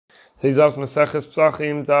Teizav's Maseches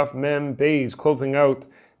Psachim Daf Mem Beis, closing out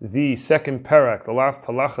the second parak, the last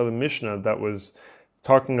halacha of the Mishnah that was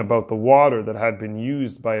talking about the water that had been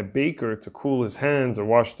used by a baker to cool his hands or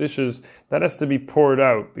wash dishes. That has to be poured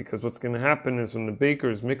out, because what's going to happen is when the baker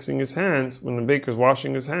is mixing his hands, when the baker is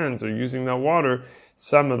washing his hands or using that water,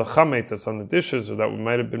 some of the chametz that's on the dishes or that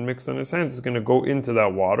might have been mixed on his hands is going to go into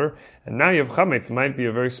that water. And now you have chametz, it might be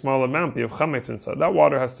a very small amount, but you have chametz inside. That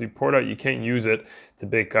water has to be poured out. You can't use it to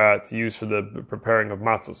bake, to use for the preparing of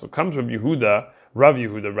matzah. So comes Rav Yehuda,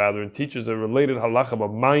 and teaches a related halacha about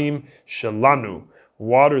mayim shelanu,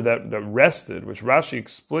 water that rested, which Rashi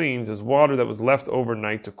explains is water that was left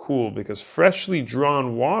overnight to cool, because freshly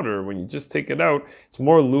drawn water, when you just take it out, it's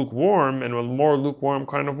more lukewarm, and a more lukewarm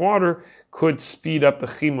kind of water could speed up the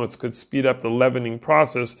chimutz, could speed up the leavening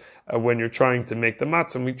process when you're trying to make the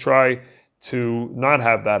matzah, and we try to not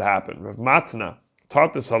have that happen. Rav Matna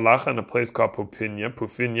taught this halacha in a place called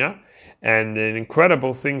Pufinya, and an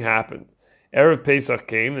incredible thing happened. Erev Pesach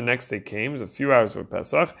came, the next day came, it was a few hours of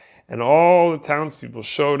Pesach, and all the townspeople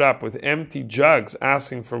showed up with empty jugs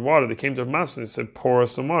asking for water. They came to Rav and they said, pour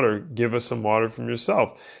us some water, give us some water from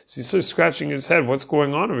yourself. So he started scratching his head, what's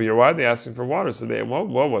going on over here? Why are they asking for water? So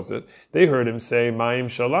what was it? They heard him say, Mayim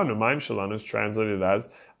Shalanu. Mayim Shalanu is translated as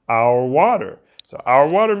our water. So our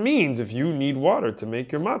water means if you need water to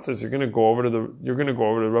make your matzahs, you're going to go over to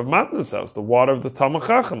Rav Matna's house, the water of the Talmid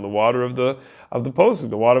Chacham, the water of the posuk,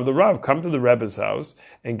 the water of the Rav. Come to the Rebbe's house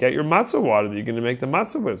and get your matzah water that you're going to make the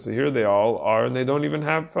matzah with. So here they all are, and they don't even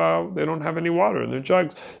have any water in thetheir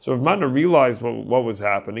jugs. So Rav Matna realized what was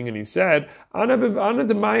happening, and he said, "Ana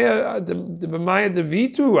b'maya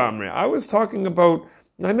devitu amre." I was talking about,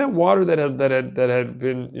 I meant water that had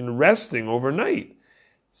been resting overnight.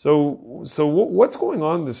 So what's going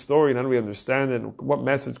on in this story, and how do we understand it? And what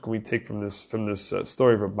message can we take from this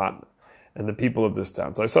story of Rav Matna and the people of this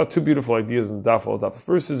town? So I saw two beautiful ideas in Daf. The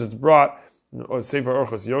first is it's brought Sefer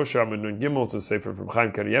Orchos Yosham and Nun Gimel, it's a sefer from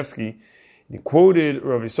Chaim Kanievsky. He quoted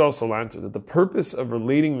Rav Yisrael Salanter that the purpose of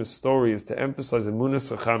relating the story is to emphasize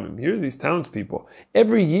emunas chachamim. Here are these townspeople.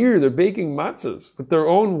 Every year they're baking matzahs with their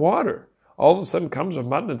own water. All of a sudden comes Rav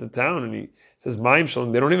Matna to town and he says Mayim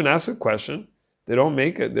Shalom. They don't even ask a question. They don't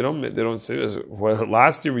make it. They don't say, well,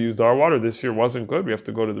 last year we used our water. This year wasn't good. We have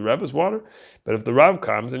to go to the Rebbe's water. But if the Rav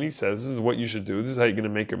comes and he says, this is what you should do, this is how you're going to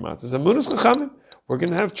make your matzahs, Emunas Chachamim, we're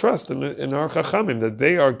going to have trust in our Chachamim that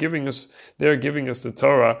they are giving us the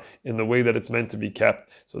Torah in the way that it's meant to be kept.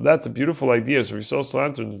 So that's a beautiful idea. So Yisrael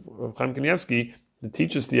Salanter and Chaim Kanievsky to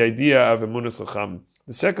teach us the idea of Emunas Chachamim.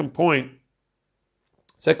 The second point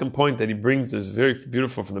that he brings is very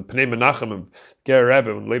beautiful from the Pnei Menachem of Ger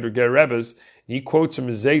Rebbe, and later Ger Rebbe's. He quotes from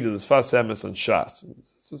Zayda, the Sfas Emes on Shas.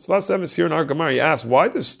 So Sfas Emes here in our Gemara, he asks, why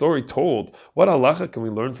this story told? What halacha can we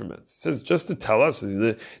learn from it? He says, just to tell us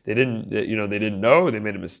they didn't know, they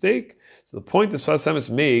made a mistake. So the point that Sfas Emes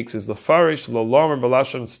makes is the farish lalamer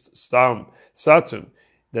balashon statum,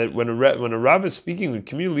 that when a Rav is speaking, when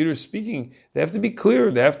community leaders are speaking, they have to be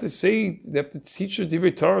clear. They have to teach the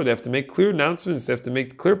Divrei Torah. They have to make clear announcements. They have to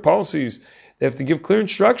make clear policies. They have to give clear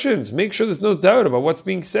instructions. Make sure there's no doubt about what's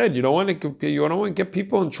being said. You don't want to get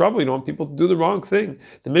people in trouble. You don't want people to do the wrong thing.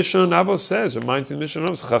 The Mishnah Navos says, reminds the Mishnah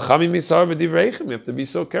Navos, Chachamim misar v'divreichem. You have to be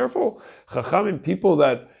so careful. Chachamim, people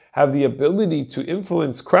that have the ability to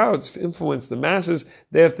influence crowds, to influence the masses,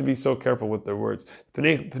 they have to be so careful with their words.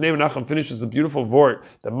 Pnei Menachem finishes a beautiful vort.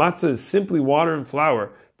 The matzah is simply water and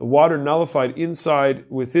flour. The water nullified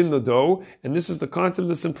within the dough, and this is the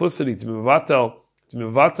concept of simplicity, to mevatel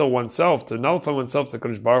oneself, to nullify oneself to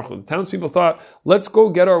Kadosh Baruch Hu. The townspeople thought, let's go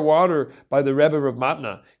get our water by the Rebbe Rav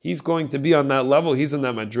Matna. He's going to be on that level, he's in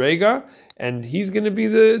that madrega, and he's going to be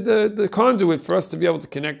the conduit for us to be able to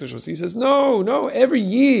connect to Shabbos. He says, no, every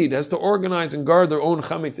Yid has to organize and guard their own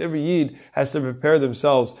chametz. Every Yid has to prepare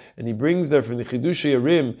themselves. And he brings there from the Chidushei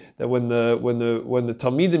Yarim that when the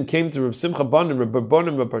Talmidim came to Reb Simcha Banim, Reb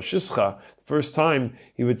Bonim, Reb Parshischa, the first time,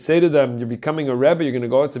 he would say to them, you're becoming a Rebbe, you're going to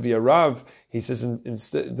go out to be a Rav. He says,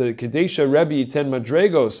 instead, the Kadesha Rebbe Yiten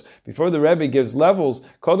Madregos, before the Rebbe gives levels,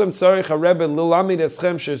 Kodem Tzarich HaRebbe Lilamid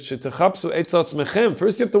Eschem Shetechapsu Eitzatz Mechem.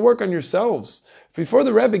 First you have to work on yourselves. Before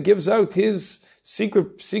the Rebbe gives out his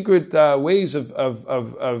secret ways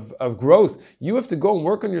of growth, you have to go and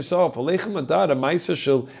work on yourself. And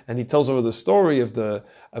he tells over the story of the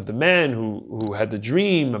man who had the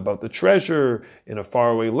dream about the treasure in a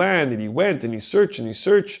faraway land, and he went and he searched,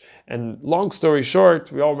 and long story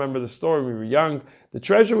short, we all remember the story when we were young. The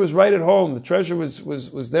treasure was right at home. The treasure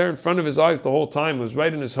was there in front of his eyes the whole time. It was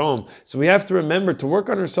right in his home. So we have to remember to work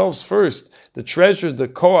on ourselves first. The treasure, the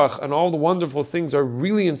koach, and all the wonderful things are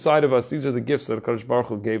really inside of us. These are the gifts that HaKadosh Baruch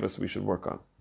Hu gave us we should work on.